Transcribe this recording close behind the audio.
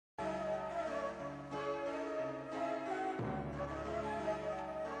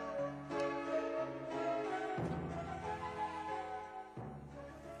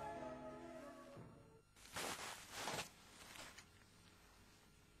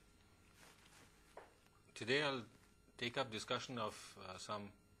Today I'll take up discussion of some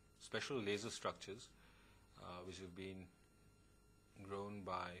special laser structures which have been grown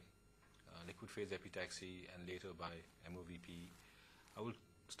by liquid phase epitaxy and later by MOVPE. I will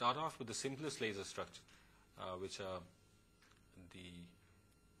start off with the simplest laser structure, which are the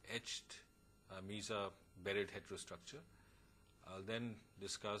etched Mesa buried heterostructure. I'll then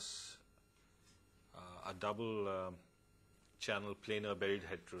discuss a double channel planar buried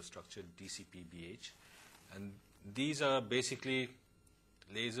heterostructure, DCP-BH. And these are basically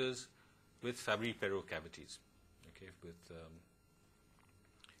lasers with Fabry-Perot cavities, okay, with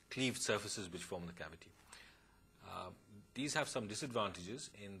cleaved surfaces which form the cavity. These have some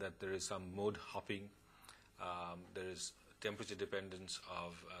disadvantages in that there is some mode hopping, there is temperature dependence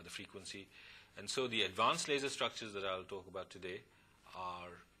of the frequency, and so the advanced laser structures that I'll talk about today are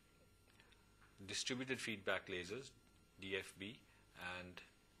distributed feedback lasers, DFB, and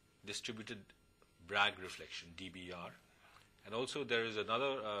distributed Bragg reflection, DBR. And also there is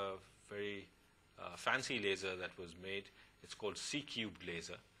another very fancy laser that was made. It's called C-cubed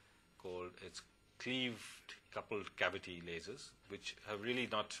laser, it's cleaved coupled cavity lasers, which have really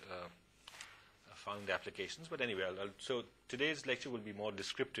not found applications. But anyway, so today's lecture will be more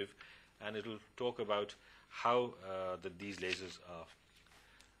descriptive, and it will talk about how these lasers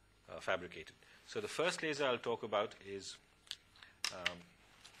are fabricated. So the first laser I'll talk about is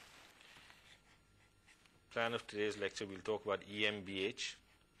plan of today's lecture. We'll talk about EMBH,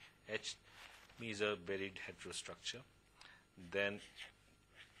 etched Mesa buried heterostructure, then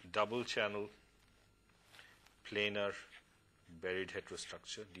double channel planar buried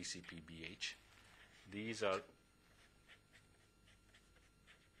heterostructure, DCP-BH. These are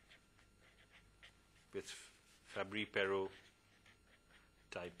with Fabry-Perot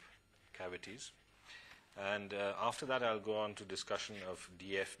type cavities. And after that, I'll go on to discussion of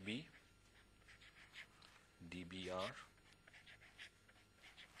DFB, DBR,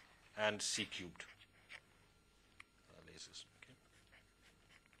 and C-cubed lasers. Okay.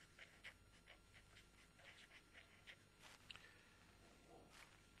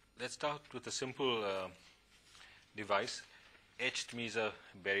 Let's start with a simple device, etched Mesa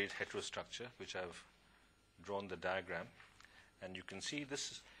buried heterostructure, which I've drawn the diagram. And you can see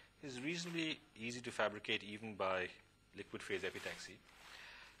this is reasonably easy to fabricate even by liquid phase epitaxy.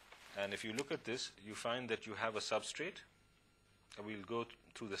 And if you look at this, you find that you have a substrate. We'll go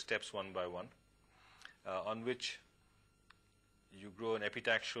through the steps one by one, on which you grow an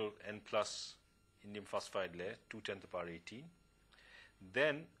epitaxial N+ indium phosphide layer, 2 × 10⁻18.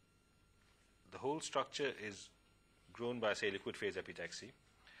 Then the whole structure is grown by, say, liquid phase epitaxy.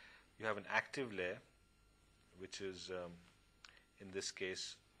 You have an active layer, which is, in this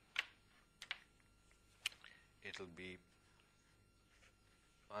case, it'll be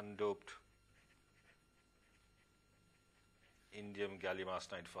undoped indium gallium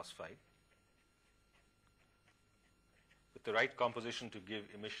arsenide phosphide with the right composition to give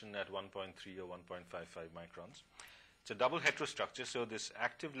emission at 1.3 or 1.55 microns. It's a double heterostructure, so this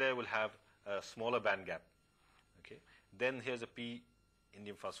active layer will have a smaller band gap. Okay. Then here's a P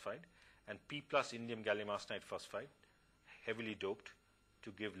indium phosphide and P+ indium gallium arsenide phosphide, heavily doped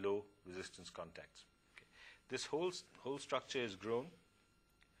to give low resistance contacts. Okay. This whole structure is grown.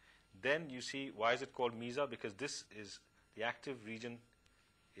 Then you see, why is it called Mesa? Because this is the active region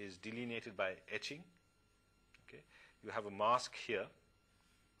is delineated by etching. Okay. You have a mask here,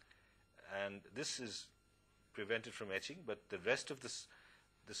 and this is prevented from etching, but the rest of this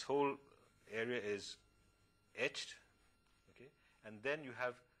whole area is etched. Okay. And then you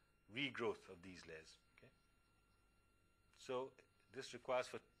have regrowth of these layers. Okay. So this requires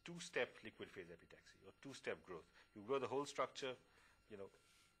for two-step liquid phase epitaxy or two-step growth. You grow the whole structure,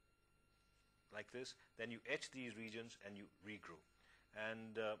 like this, then you etch these regions and you regrow.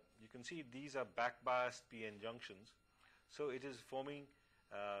 And you can see these are back-biased PN junctions, so it is forming,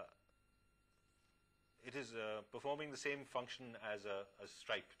 performing the same function as a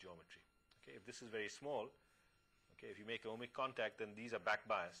stripe geometry. Okay, if this is very small, okay, if you make an ohmic contact, then these are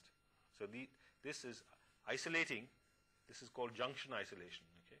back-biased. So this is isolating. This is called junction isolation.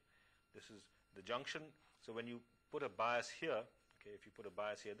 Okay, this is the junction. So when you put a bias here, okay, if you put a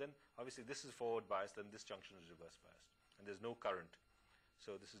bias here, then obviously this is forward biased, then this junction is reverse biased, and there's no current.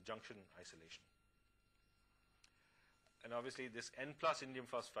 So this is junction isolation. And obviously this N+ indium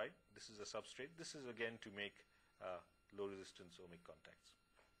phosphide, this is a substrate. This is again to make low resistance ohmic contacts.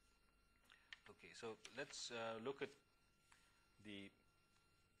 Okay, so let's look at the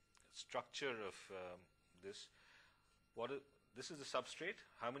structure of this. This is the substrate.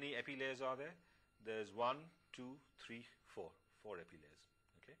 How many epi layers are there? There's 1, 2, 3, 4. 4 epi layers.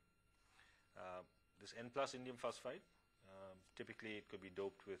 Okay. this N plus indium phosphide. Typically, it could be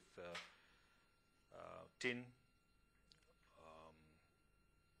doped with tin,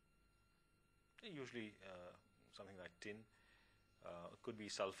 usually something like tin. It could be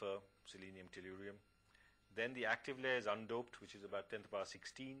sulfur, selenium, tellurium. Then the active layer is undoped, which is about 10 to the power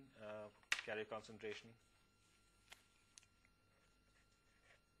 16 carrier concentration.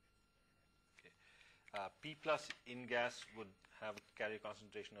 Okay. P plus in gas would have a carrier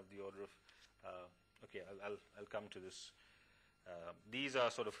concentration of the order of, okay, I'll come to this. These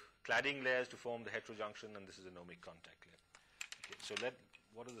are sort of cladding layers to form the heterojunction, and this is an ohmic contact layer. Okay, so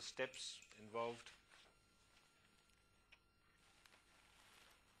what are the steps involved?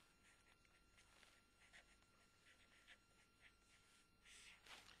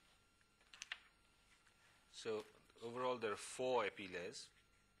 So overall, there are 4 epi layers.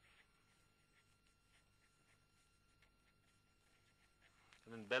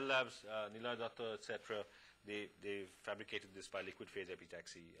 And then Bell Labs, Nilay Datta, etc., they fabricated this by liquid phase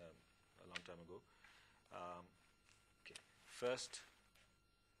epitaxy a long time ago. Okay. First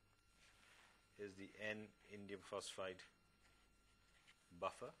is the N indium phosphide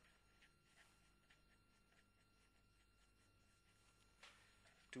buffer.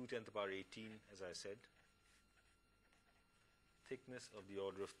 2 10 to the power 18, as I said. Thickness of the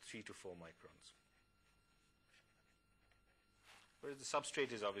order of 3 to 4 microns. Whereas the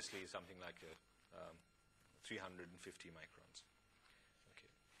substrate is obviously something like 350 microns. Okay.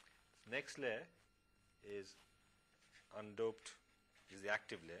 Next layer is undoped, is the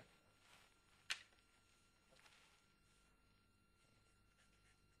active layer.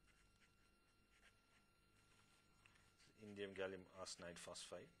 Indium gallium arsenide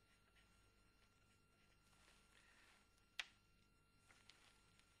phosphide.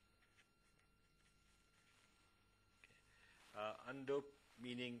 Undoped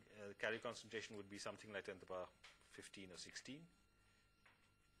meaning the carrier concentration would be something like 10 to the power 15 or 16.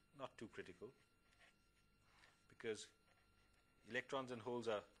 Not too critical, because electrons and holes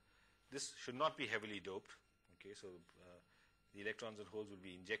are, this should not be heavily doped. Okay, so the electrons and holes will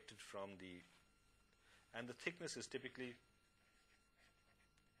be injected from the, and the thickness is typically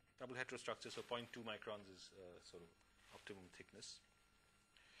double heterostructure, so 0.2 microns is sort of optimum thickness.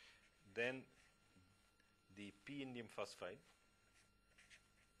 Then the P indium phosphide,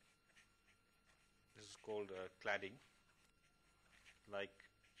 this is called cladding. Like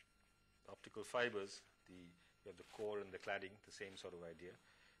optical fibers, you have the core and the cladding, the same sort of idea.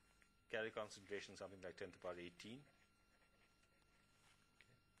 Carrier concentration something like 10 to the power 18. Okay.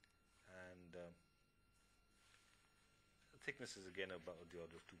 And thickness is again about the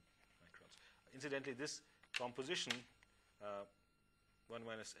order of 2 microns. Incidentally, this composition, 1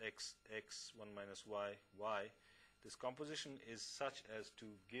 minus x, x, 1 minus y, y, this composition is such as to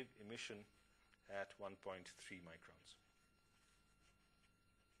give emission at 1.3 microns.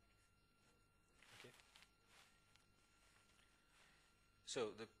 Okay.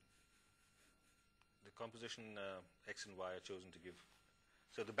 So the composition x and y are chosen to give.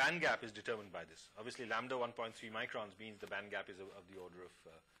 So the band gap is determined by this. Obviously, lambda 1.3 microns means the band gap is of the order of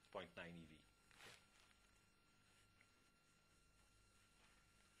 0.9 eV.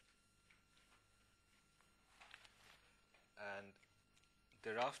 And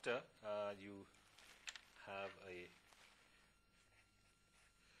thereafter, you have a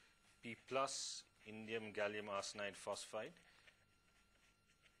P plus indium gallium arsenide phosphide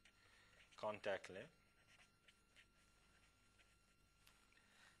contact layer.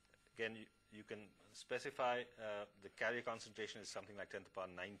 Again, you can specify the carrier concentration is something like 10 to the power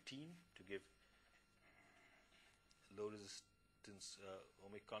 19 to give low resistance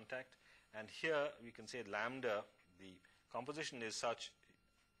ohmic contact. And here we can say lambda, the composition is such,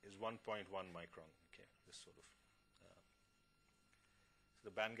 is 1.1 micron. Okay, this sort of. So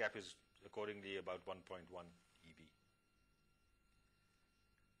the band gap is accordingly about 1.1 eV.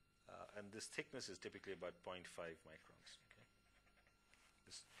 And this thickness is typically about 0.5 microns. Okay,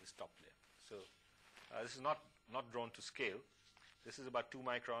 this top layer. So this is not drawn to scale. This is about 2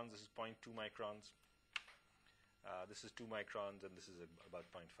 microns. This is 0.2 microns. This is 2 microns, and this is about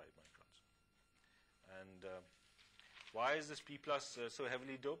 0.5 microns. And why is this P plus so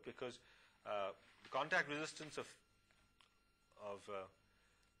heavily doped? Because the contact resistance of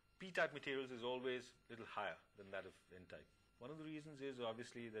P-type materials is always a little higher than that of N-type. One of the reasons is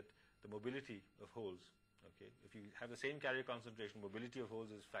obviously that the mobility of holes. Okay, if you have the same carrier concentration, mobility of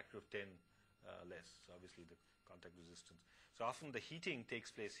holes is a factor of 10 less. So obviously the contact resistance. So often the heating takes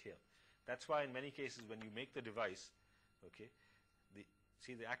place here. That's why in many cases when you make the device, okay, the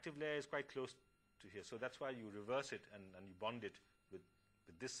active layer is quite close to here. So that's why you reverse it and you bond it with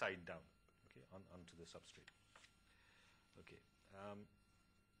this side down. okay, onto the substrate. Okay,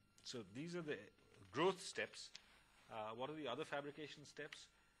 so these are the growth steps. What are the other fabrication steps?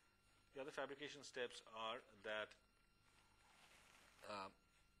 The other fabrication steps are that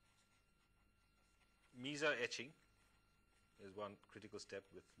Mesa etching is one critical step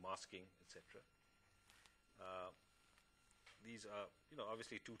with masking, etc. These are,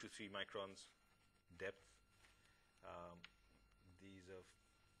 obviously 2 to 3 microns depth. These are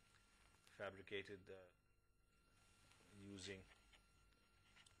fabricated using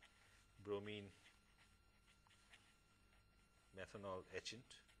bromine methanol etchant.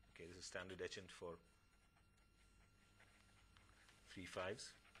 Okay, this is standard etchant for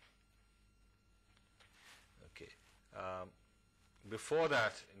 3.5s. Okay. Before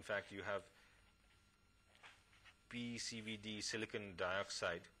that, in fact, you have PCVD silicon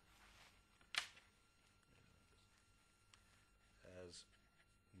dioxide as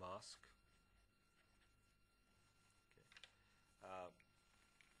mask. Okay.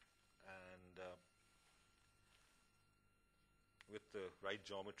 And with the right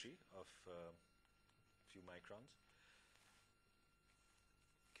geometry of a few microns.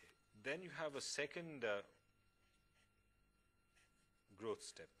 Okay. Then you have a second growth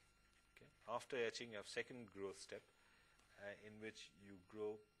step. Okay. After etching, you have second growth step in which you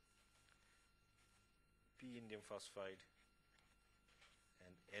grow P indium phosphide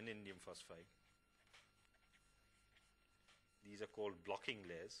and N indium phosphide. These are called blocking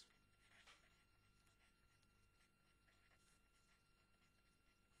layers.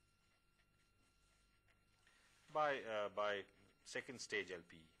 By second stage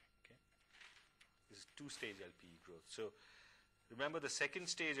LPE. Okay, this is 2-stage LPE growth. So remember, the second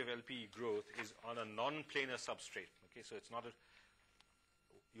stage of LPE growth is on a non-planar substrate. Okay, so it's not a.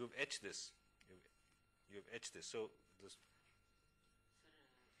 You've etched this. You've etched this. So this.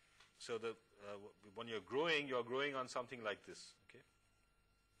 So the when you're growing on something like this. Okay.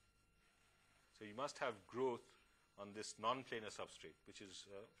 So you must have growth on this non-planar substrate, which is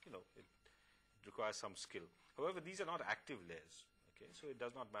it requires some skill. However, these are not active layers. Okay, so it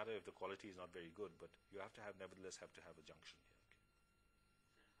does not matter if the quality is not very good, but you have to have nevertheless have to have a junction here.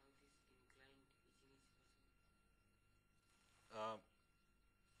 Sir, how this inclined etching is possible?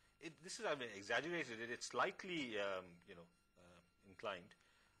 This is, I mean, exaggerated. It's slightly inclined.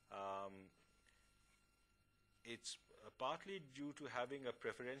 It's partly due to having a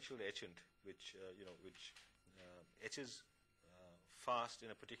preferential etchant, which etches fast in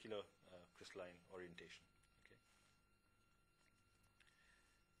a particular crystalline orientation. Okay.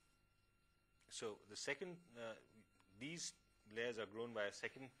 So the second, these layers are grown by a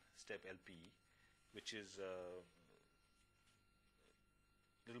second step LPE, which is a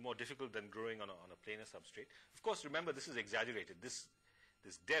little more difficult than growing on a planar substrate. Of course, remember, this is exaggerated. This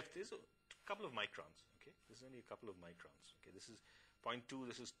depth is a couple of microns. Okay, this is only a couple of microns. Okay, this is 0.2,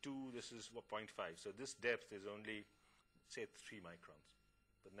 this is 2, this is 0.5. So this depth is only, say, 3 microns.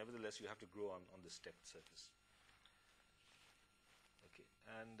 But nevertheless, you have to grow on this stepped surface. Okay,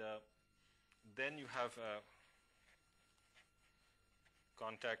 and then you have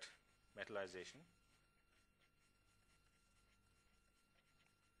contact metallization.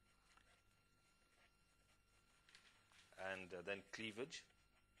 And then cleavage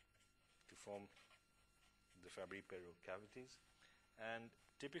to form the Fabry-Perot cavities. And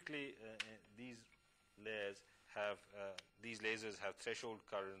typically, these lasers have threshold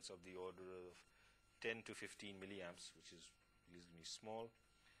currents of the order of 10 to 15 milliamps, which is reasonably small.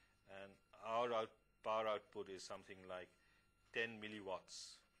 And our power output is something like 10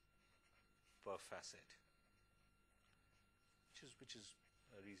 milliwatts per facet, which is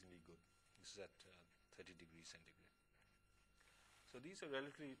reasonably good. This is at 30 degrees centigrade. So these are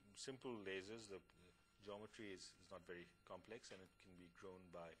relatively simple lasers. The geometry is not very complex, and it can be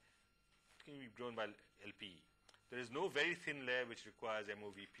grown by LPE. There is no very thin layer which requires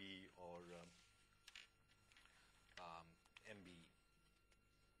MOVP or MBE.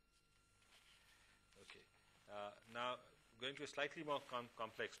 Okay. Now going to a slightly more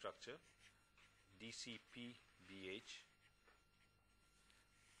complex structure, DCP-BH,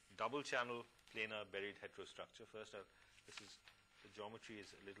 double channel planar buried heterostructure. First, the geometry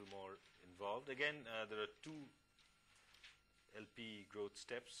is a little more involved. Again, there are 2 LP growth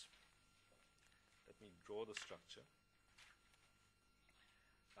steps. Let me draw the structure.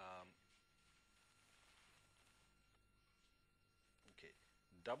 Okay,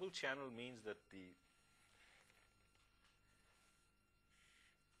 double channel means that the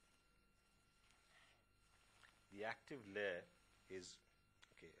active layer is,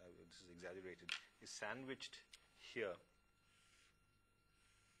 okay, this is exaggerated, is sandwiched here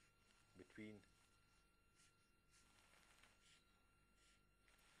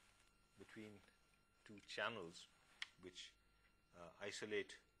between two channels which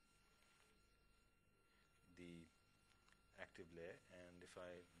isolate the active layer. And if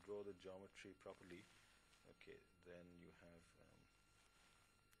I draw the geometry properly, okay, then you have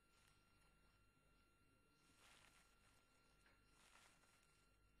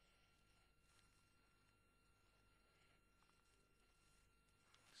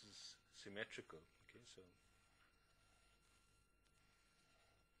this is symmetrical. Okay, so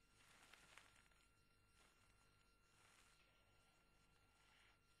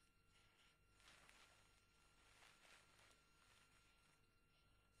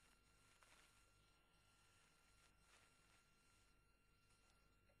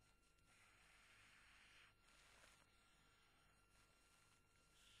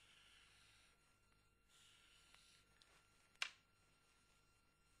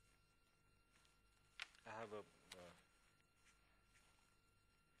I have a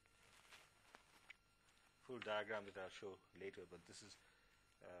full diagram that I'll show later, but this is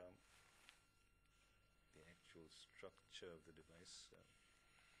the actual structure of the device.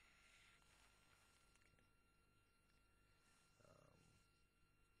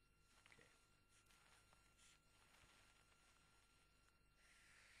 Okay.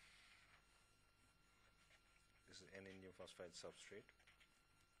 This is N indium phosphide substrate.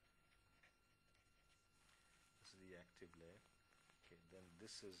 This is the active layer. Okay, then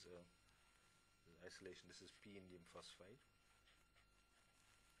this is isolation. This is P indium phosphide.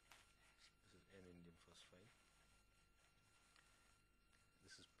 This is N indium phosphide.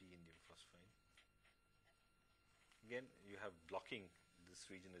 This is P indium phosphide. Again, you have blocking.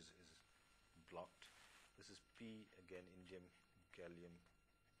 This region is blocked. This is P, again, indium gallium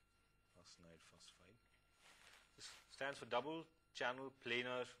arsenide phosphide. This stands for double channel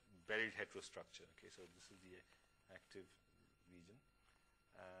planar buried heterostructure. Okay, so this is the active region,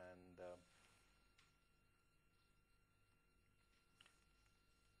 and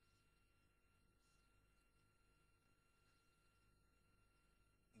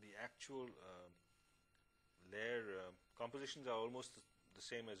the actual layer compositions are almost the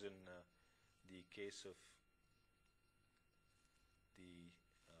same as in the case of the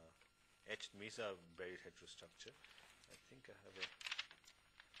etched mesa buried heterostructure. I think I have a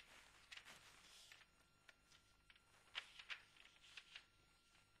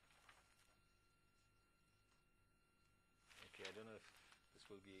okay, I don't know if this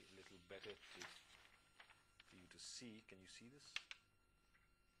will be a little better for you to see. Can you see this?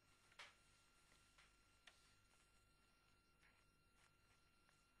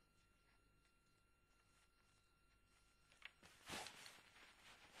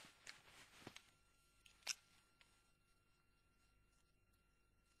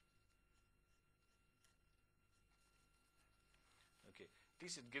 Okay, at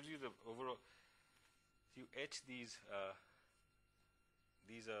least it gives you the overall. You etch these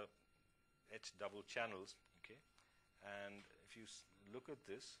are etched double channels. Okay, and if you look at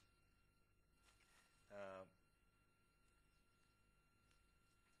this,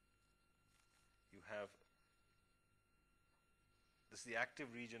 you have this is the active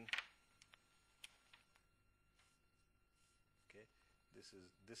region. Okay, this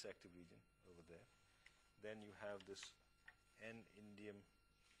is this active region over there. Then you have this N indium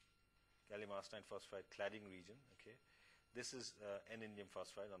gallium arsenide phosphide cladding region. Okay, this is N indium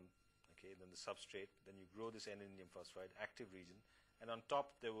phosphide on. Okay, then the substrate. Then you grow this N indium phosphide active region, and on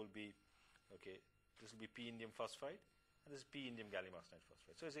top there will be, okay, this will be P indium phosphide, and this is P indium gallium arsenide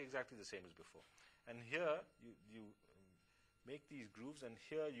phosphide. So it's exactly the same as before. And here you make these grooves, and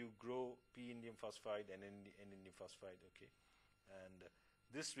here you grow P indium phosphide and N indium phosphide. Okay, and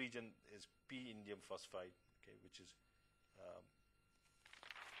this region is P indium phosphide. Okay, which is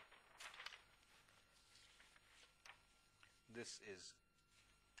this is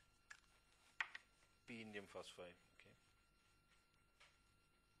P indium phosphide. Okay,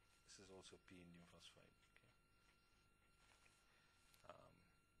 this is also P indium phosphide. Okay,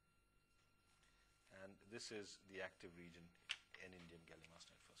 and this is the active region, N indium gallium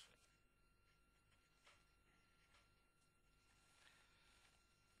arsenide phosphide.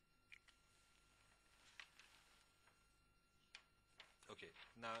 Okay,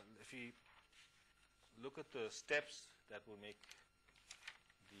 now if we look at the steps that will make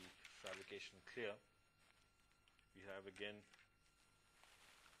the fabrication clear, we have again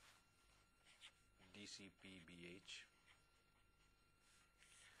DCPBH,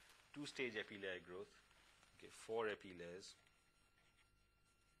 two-stage epi-layer growth, okay, 4 epi-layers,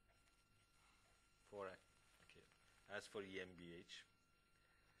 okay, as for EMBH,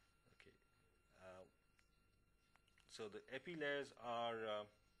 okay, So the epi layers are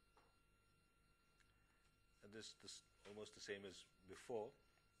this almost the same as before.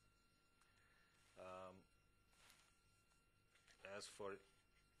 As for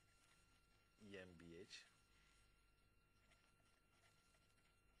EMBH,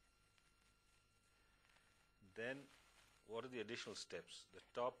 then what are the additional steps? The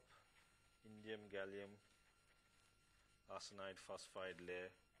top indium gallium arsenide phosphide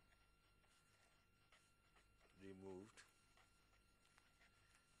layer removed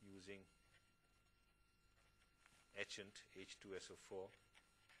using etchant H2SO4,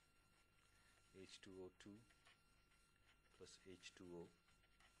 H2O2 plus H2O,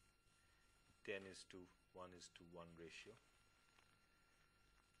 10:1:1 ratio.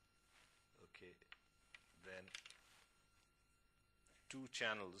 Okay, then 2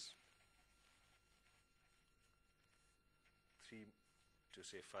 channels, 3 to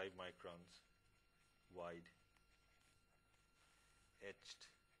say 5 microns wide, etched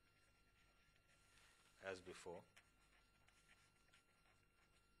as before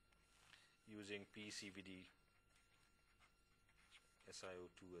using PCVD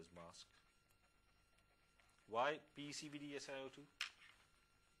SiO2 as mask. Why PCVD SiO2?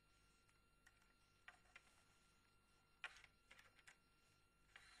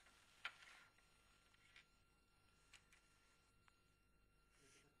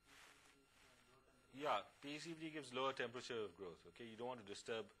 Yeah, PCVD gives lower temperature of growth. Okay, you don't want to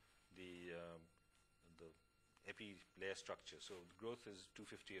disturb the epi layer structure. So the growth is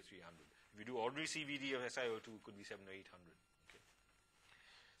 250 or 300. If you do ordinary CVD of SiO2, it could be 700 or 800. Okay.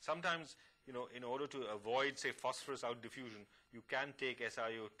 Sometimes, in order to avoid, say, phosphorus out diffusion, you can take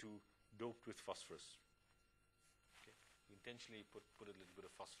SiO2 doped with phosphorus. Okay. You intentionally put a little bit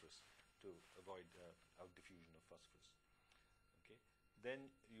of phosphorus to avoid out diffusion of phosphorus. Okay. Then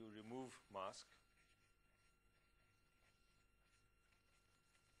you remove mask.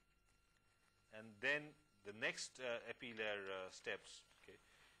 And then the next epi layer steps. Okay,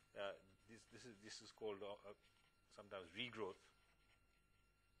 this is called sometimes regrowth.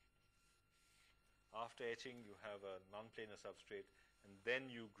 After etching, you have a non-planar substrate, and then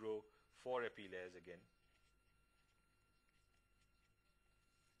you grow 4 epi layers again.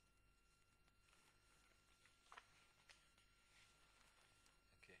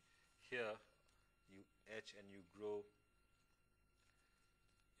 Okay, here you etch and you grow.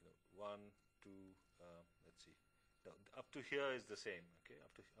 1, 2. Let's see. Now, up to here is the same. Okay,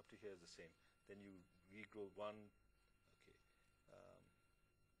 up to here is the same. Then you regrow 1. Okay,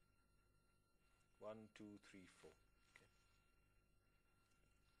 1, 2, 3, 4. Okay.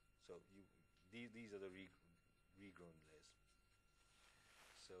 So these are the regrown layers.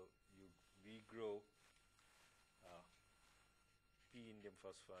 So you regrow P indium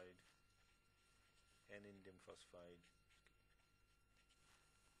phosphide, N indium phosphide.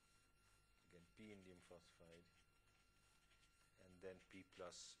 Again, P indium phosphide, and then P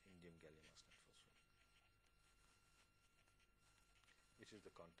plus indium gallium arsenide phosphide, which is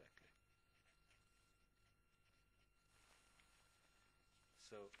the contact layer.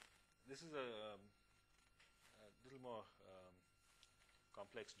 So this is a little more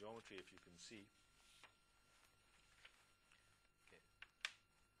complex geometry, if you can see. Okay,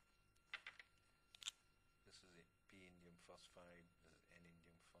 this is a P indium phosphide. This is N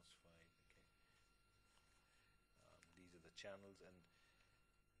indium phosphide. These are the channels, and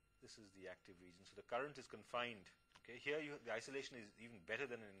this is the active region. So the current is confined. Okay, here the isolation is even better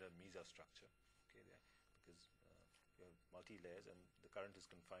than in the meso structure. Okay, because you have multi-layers, and the current is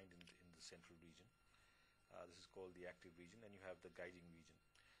confined in the central region. This is called the active region, and you have the guiding region.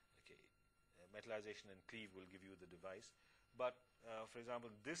 Okay, metallization and cleave will give you the device, but for example,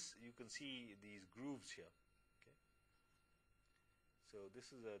 this you can see these grooves here. Okay, so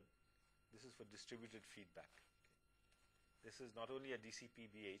this is for distributed feedback. This is not only a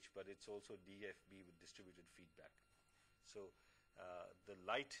DCPBH, but it's also DFB with distributed feedback. So the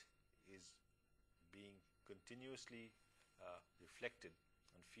light is being continuously reflected,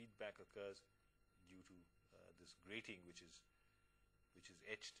 and feedback occurs due to this grating, which is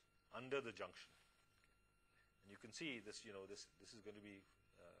etched under the junction. And you can see this. This is going to be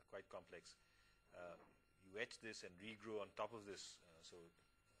quite complex. You etch this and regrow on top of this.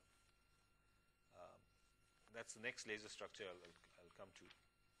 That's the next laser structure I'll come to.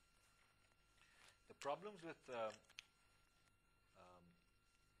 The problems with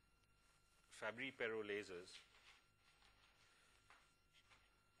Fabry-Perot lasers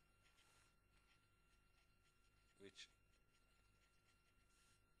which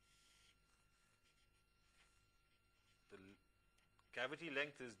the cavity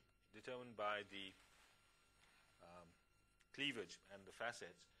length is determined by the cleavage and the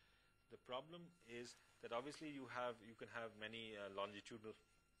facets. The problem is that obviously you can have many longitudinal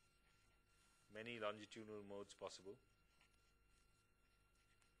modes possible.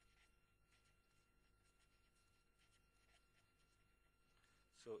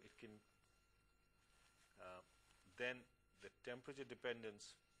 So it can then the temperature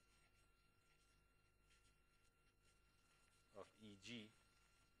dependence of Eg,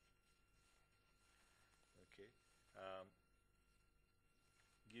 okay,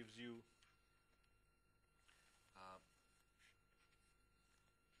 gives you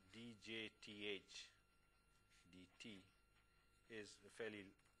dJTH dt is fairly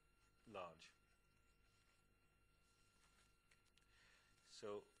large.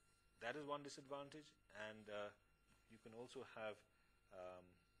 So that is one disadvantage, and you can also have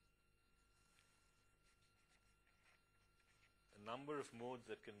a number of modes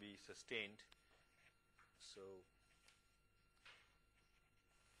that can be sustained. So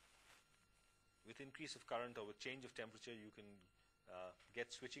with increase of current or with change of temperature, you can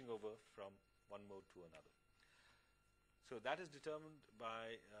get switching over from one mode to another. So that is determined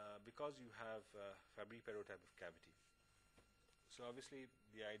by because you have Fabry-Perot type of cavity. So obviously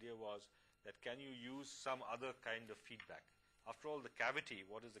the idea was that can you use some other kind of feedback? After all, the cavity,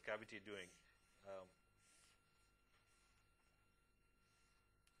 what is the cavity doing?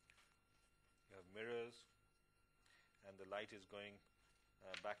 You have mirrors, and the light is going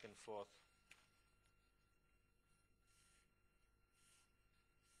back and forth.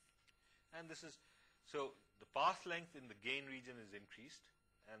 And this is, so the path length in the gain region is increased,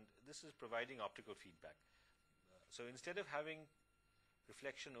 and this is providing optical feedback. So instead of having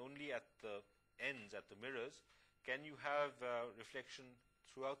reflection only at the ends, at the mirrors, can you have reflection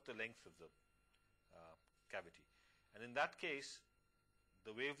throughout the length of the cavity? And in that case,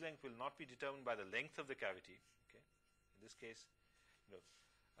 the wavelength will not be determined by the length of the cavity. Okay, in this case,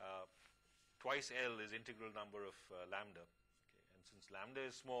 twice L is integral number of lambda. Okay, and since lambda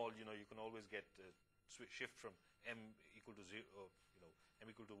is small, you can always get shift from m equal to 0, m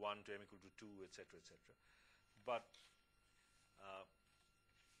equal to 1 to m equal to 2, etc., etc. But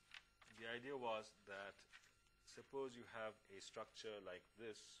the idea was that suppose you have a structure like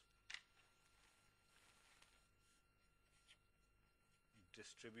this,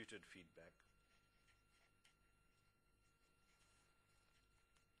 distributed feedback,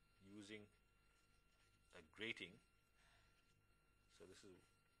 using a grating. So this is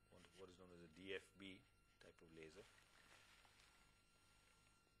what is known as a DFB type of laser,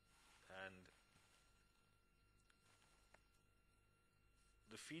 and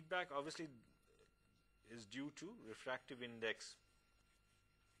the feedback obviously is due to refractive index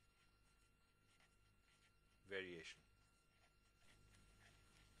variation,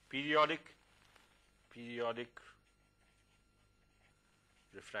 periodic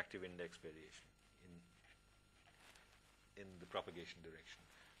refractive index variation in the propagation direction.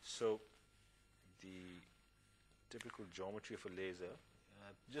 So the typical geometry of a laser,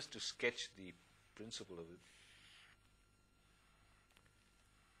 just to sketch the principle of it,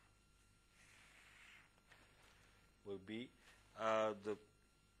 will be the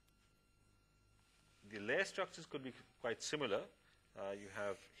layer structures could be quite similar. You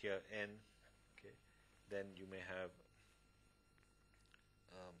have here N, okay. Then you may have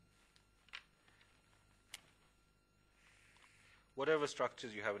whatever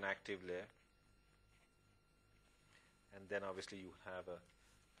structures you have an active layer, and then obviously you have a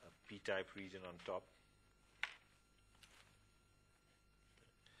p-type region on top.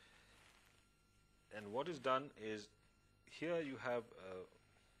 And what is done is here you have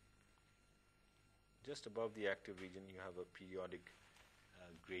just above the active region you have a periodic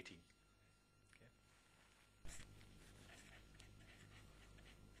grating. Okay.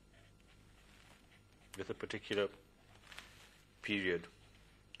 With a particular period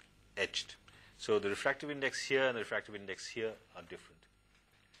etched. So the refractive index here and the refractive index here are different.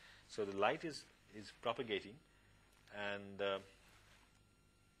 So the light is propagating, and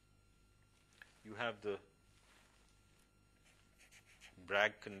you have the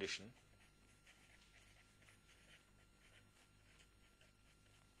Bragg condition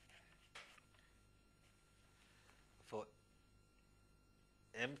for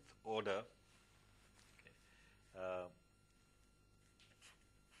mth order. Okay.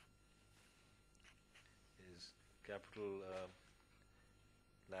 Is capital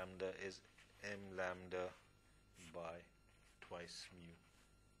lambda is m lambda by twice mu,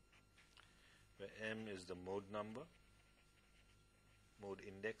 where m is the mode number, mode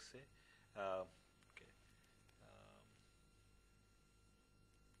index, say. Okay.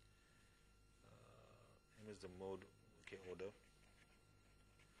 M is the mode. okay, order.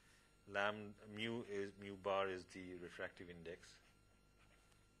 Mu bar is the refractive index,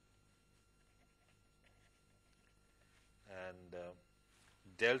 and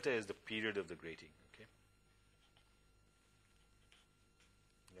delta is the period of the grating. Okay.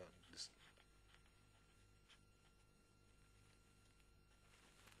 Yeah, this.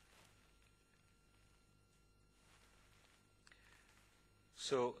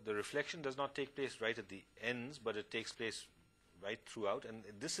 So the reflection does not take place right at the ends, but it takes place right throughout, and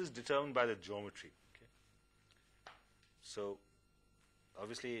this is determined by the geometry. Okay. So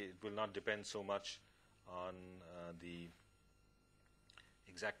obviously it will not depend so much on the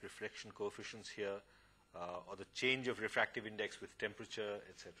exact reflection coefficients here, or the change of refractive index with temperature,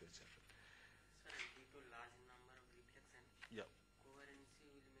 etc., etc. Sir, due to large number of reflection, Yeah. coherency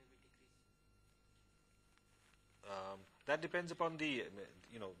will maybe decrease. That depends upon the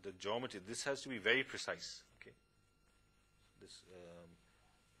the geometry. This has to be very precise. Okay.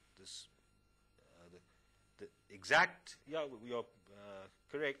 The exact, yeah, you're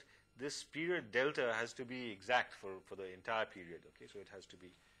correct. This period delta has to be exact for the entire period. Okay, so it has to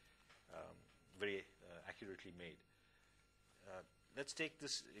be very accurately made. Let's take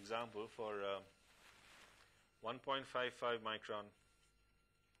this example for 1.55 micron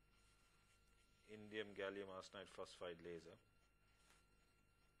indium gallium arsenide phosphide laser.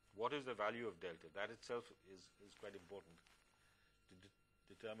 What is the value of delta? That itself is quite important to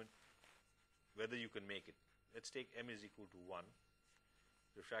determine whether you can make it. Let's take m is equal to 1.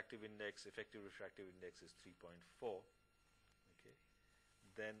 Refractive index, effective refractive index is 3.4. Okay.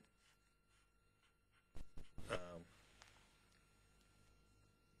 Then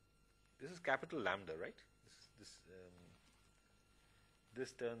this is capital lambda, right?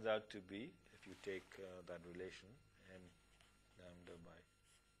 This turns out to be, if you take that relation, m lambda by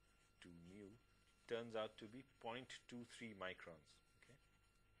 2 mu, turns out to be 0.23 microns. Okay.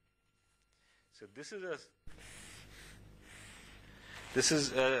 So this is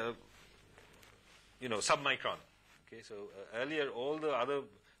submicron. Okay. So earlier all the other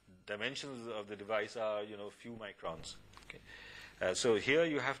dimensions of the device are few microns. Okay. So here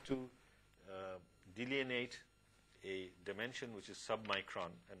you have to delineate a dimension which is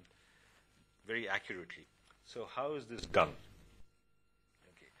submicron and very accurately. So how is this done?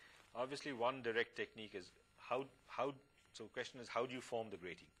 Okay. Obviously, one direct technique is how. So, the question is, how do you form the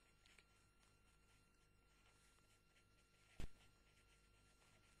grating?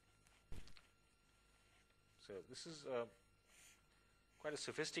 So this is quite a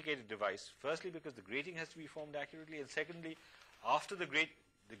sophisticated device. Firstly, because the grating has to be formed accurately, and secondly, after the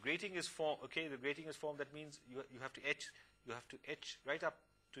grating is formed. Okay, the grating is formed. That means you have to etch. You have to etch right up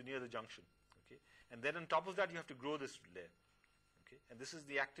to near the junction. Okay, and then on top of that, you have to grow this layer. Okay, and this is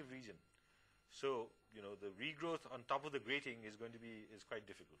the active region. So the regrowth on top of the grating is quite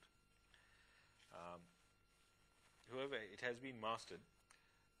difficult. However, it has been mastered.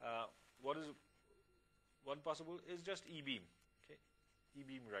 What is one possible is just E-beam. Okay,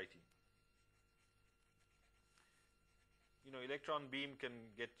 E-beam writing. Electron beam can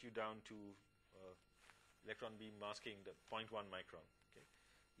get you down to electron beam masking the 0.1 micron. Okay,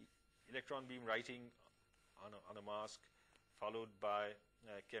 electron beam writing on a mask, followed by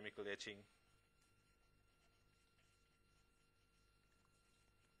chemical etching.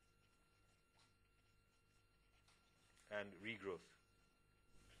 And regrowth.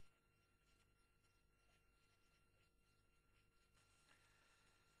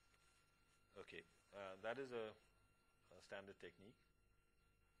 Okay, that is a standard technique.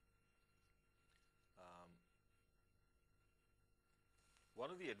 One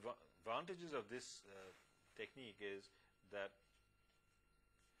of the advantages of this technique is that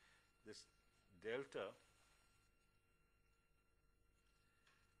this delta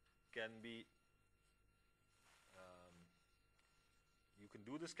can be, you can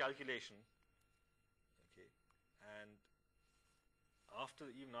do this calculation, okay, and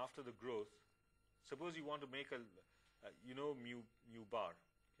even after the growth, suppose you want to make a mu bar.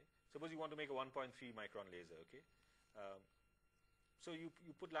 Okay, suppose you want to make a 1.3 micron laser. Okay, so you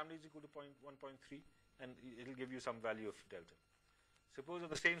put lambda is equal to 1.3, and it'll give you some value of delta. Suppose on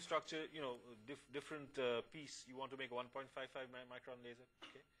the same structure, different piece, you want to make a 1.55 micron laser.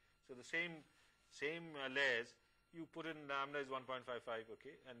 Okay, so the same layers, you put in lambda is 1.55.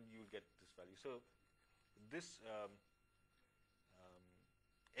 Okay, and you'll get this value. So this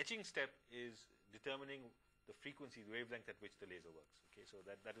etching step is determining the frequency, the wavelength at which the laser works. Okay, so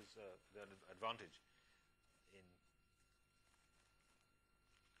that is the advantage in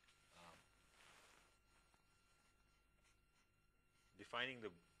defining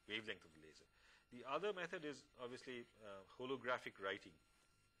the wavelength of the laser. The other method is obviously holographic writing,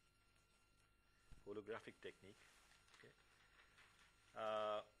 holographic technique. Okay.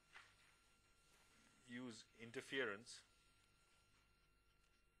 Use interference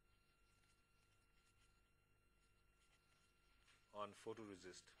on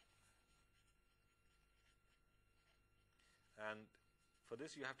photoresist, and for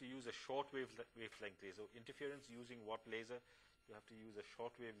this you have to use a short wavelength laser. Interference using what laser? You have to use a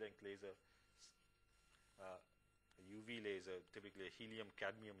short wavelength laser, a UV laser, typically a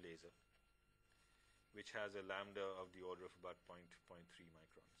helium-cadmium laser, which has a lambda of the order of about 0.3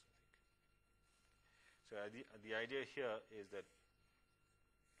 microns, I think. So the idea here is that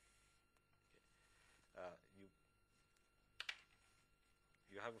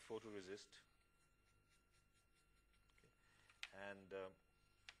you have a photoresist, and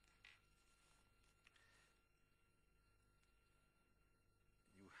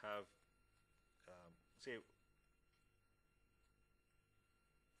you have say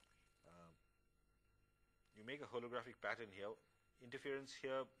you make a holographic pattern here, interference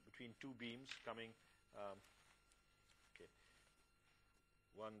here between two beams coming,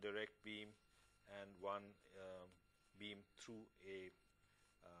 one direct beam and one beam through a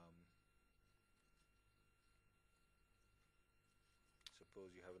suppose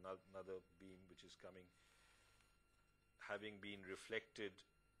you have another beam which is coming, having been reflected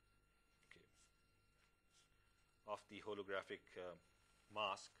of the holographic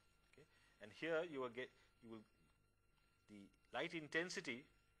mask, and here the light intensity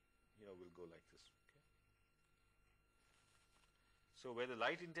will go like this. So where the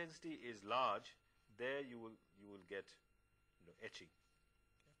light intensity is large, there you will get etching.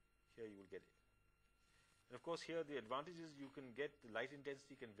 Here you will get it. And of course here the advantage is you can get the light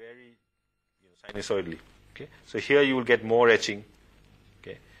intensity can vary sinusoidally. So here you will get more etching,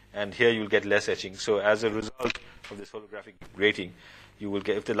 and here you will get less etching. So as a result of this holographic grating, you will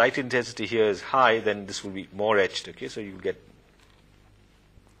get, if the light intensity here is high, then this will be more etched. So you will get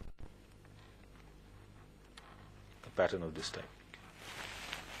a pattern of this type.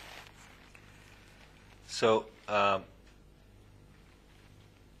 So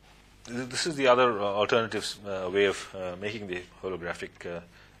this is the other alternative way of making the holographic,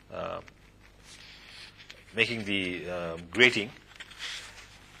 making the grating.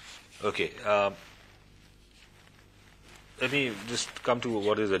 Okay. Let me just come to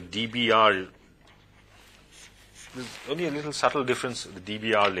what is a DBR. There's only a little subtle difference with the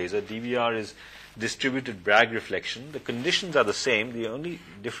DBR laser. DBR is distributed Bragg reflection. The conditions are the same. The only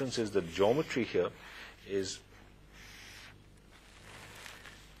difference is the geometry here is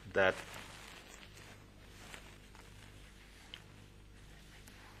that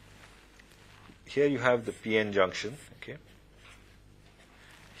here you have the PN junction,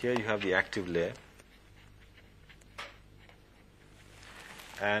 here you have the active layer,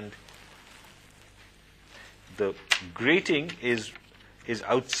 and the grating is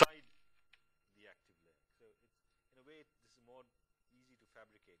outside the active layer. So in a way, this is more easy to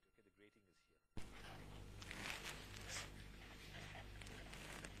fabricate. The grating is here.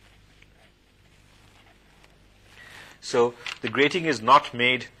 So the grating is not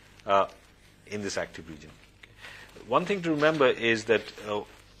made in this active region. One thing to remember is that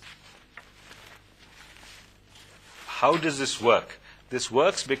how does this work? This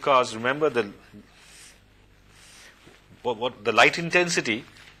works because, remember, the light intensity,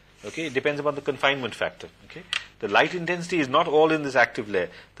 it depends upon the confinement factor. The light intensity is not all in this active layer.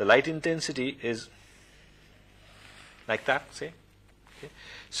 The light intensity is like that, say.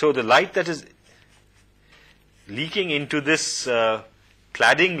 So the light that is leaking into this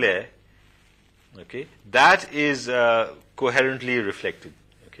cladding layer, that is coherently reflected.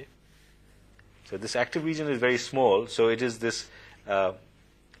 So this active region is very small, so it is this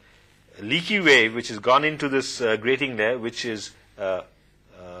leaky wave which has gone into this grating layer, which is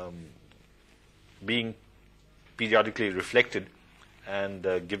being periodically reflected and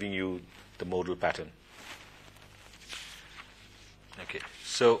giving you the modal pattern.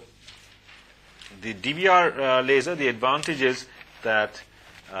 So the DBR laser, the advantage is that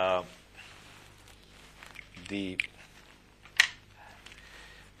the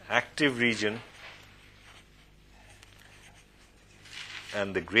active region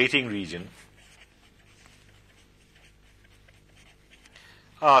and the grating region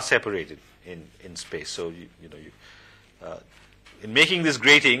are separated in space. So in making this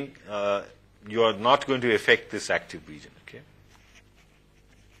grating, you are not going to affect this active region.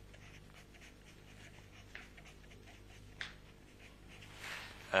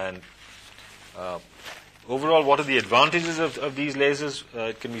 And overall, what are the advantages of these lasers?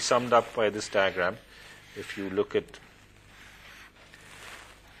 It can be summed up by this diagram. If you look at,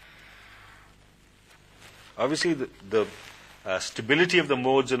 obviously the stability of the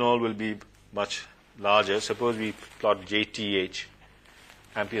modes and all will be much larger. Suppose we plot JTH,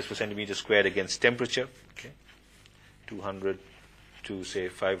 amperes per centimeter squared, against temperature, okay, 200 to say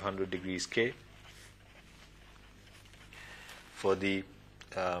 500 degrees K. For the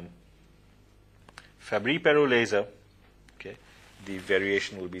Fabry-Perot laser, okay, the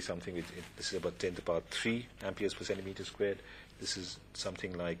variation will be something, this is about 10 to the power 3 amperes per centimeter squared. This is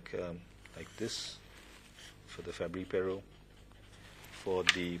something like this for the Fabry-Perot. For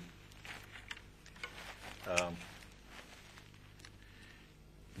the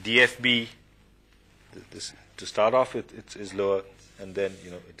DFB, this to start off with, it is lower, and then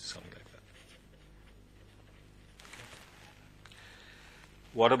it is something like that.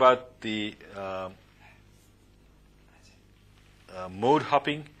 What about the mode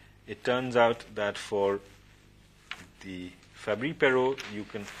hopping? It turns out that for the Fabry-Perot, you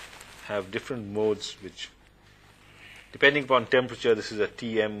can have different modes which, depending upon temperature, this is a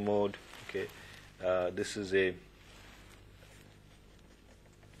TM mode, okay, this is a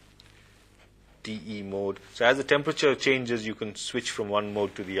TE mode. So as the temperature changes, you can switch from one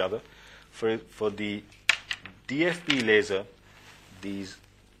mode to the other. For the DFB laser, these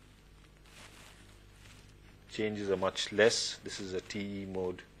changes are much less. This is a TE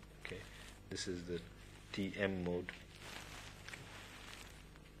mode, okay. This is the TM mode.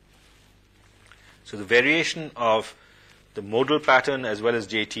 So the variation of the modal pattern as well as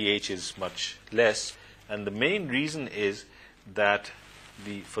JTH is much less, and the main reason is that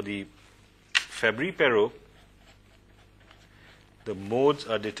for the Fabry-Perot, the modes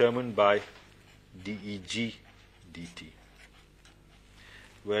are determined by DEG dt,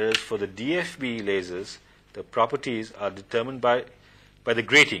 whereas for the DFB lasers, the properties are determined by the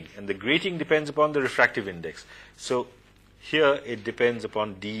grating, and the grating depends upon the refractive index. So here it depends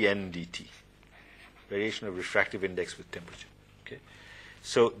upon dN dt, variation of refractive index with temperature. Okay,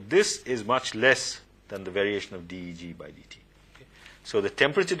 so this is much less than the variation of DEG by dt. Okay? So the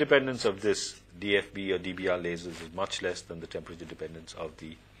temperature dependence of this DFB or DBR lasers is much less than the temperature dependence of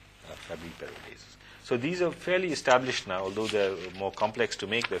the Fabry-Perot lasers. So these are fairly established now, although they're more complex to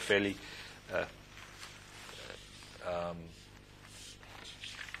make. They're fairly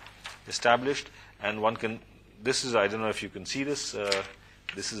established, and one can. This is, I don't know if you can see this.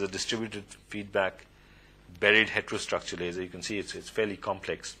 This is a distributed feedback buried heterostructure laser. You can see it's fairly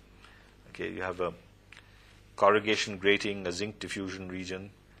complex. Okay, you have a corrugation grating, a zinc diffusion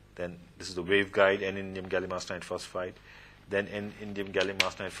region. Then this is the waveguide, N-indium gallium arsenide phosphide. Then N-indium gallium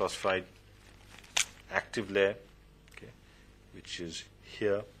arsenide phosphide active layer, okay, which is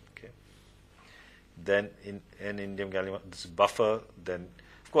here. Okay. Then in N-indium gallium, this is buffer. Then,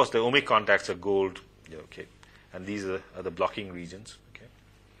 of course, the ohmic contacts are gold. Yeah, okay, and these are the blocking regions. Okay,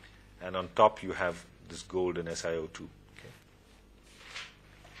 and on top you have this gold and SiO2.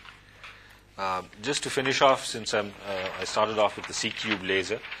 Just to finish off, since I started off with the C-cube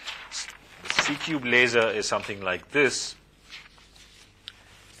laser. The C-cube laser is something like this.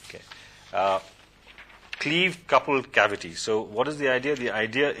 Okay, cleaved coupled cavity. So what is the idea? The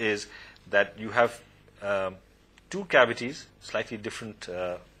idea is that you have two cavities, slightly different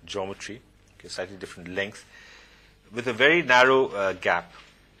geometry, okay, slightly different length, with a very narrow gap.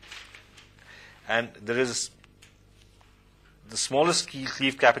 And there is the smallest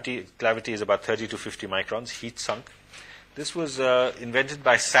cleaved cavity is about 30 to 50 microns, heat sunk. This was invented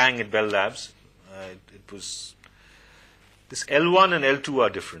by Sang at Bell Labs. It was this L1 and L2 are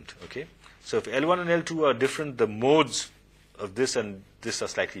different. Okay, so if L1 and L2 are different, the modes of this and this are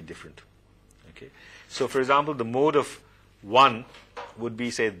slightly different. Okay, so for example, the mode of one would be,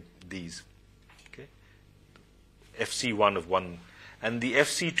 say, these. Okay, FC1 of one, and the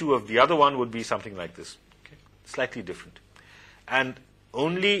FC2 of the other one would be something like this. Okay, slightly different. And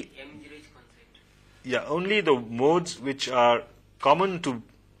only the modes which are common to,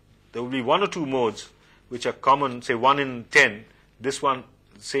 there will be one or two modes which are common, say 1 in 10, this one,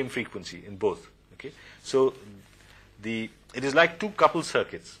 same frequency in both. Okay, so it is like two coupled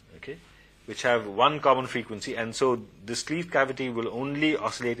circuits, okay, which have one common frequency, and so this cleaved cavity will only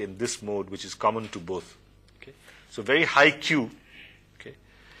oscillate in this mode, which is common to both. Okay, so very high Q. Okay,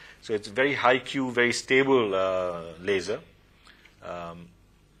 so it's very high Q, very stable laser.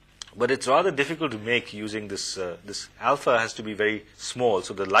 But it's rather difficult to make using this. This alpha has to be very small,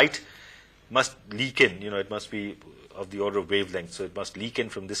 so the light must leak in. It must be of the order of wavelength, so it must leak in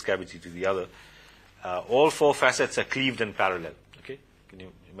from this cavity to the other. All four facets are cleaved in parallel. Okay, can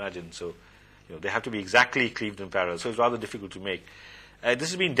you imagine? So They have to be exactly cleaved in parallel, so it's rather difficult to make. This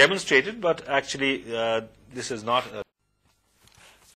has been demonstrated, but actually this is not a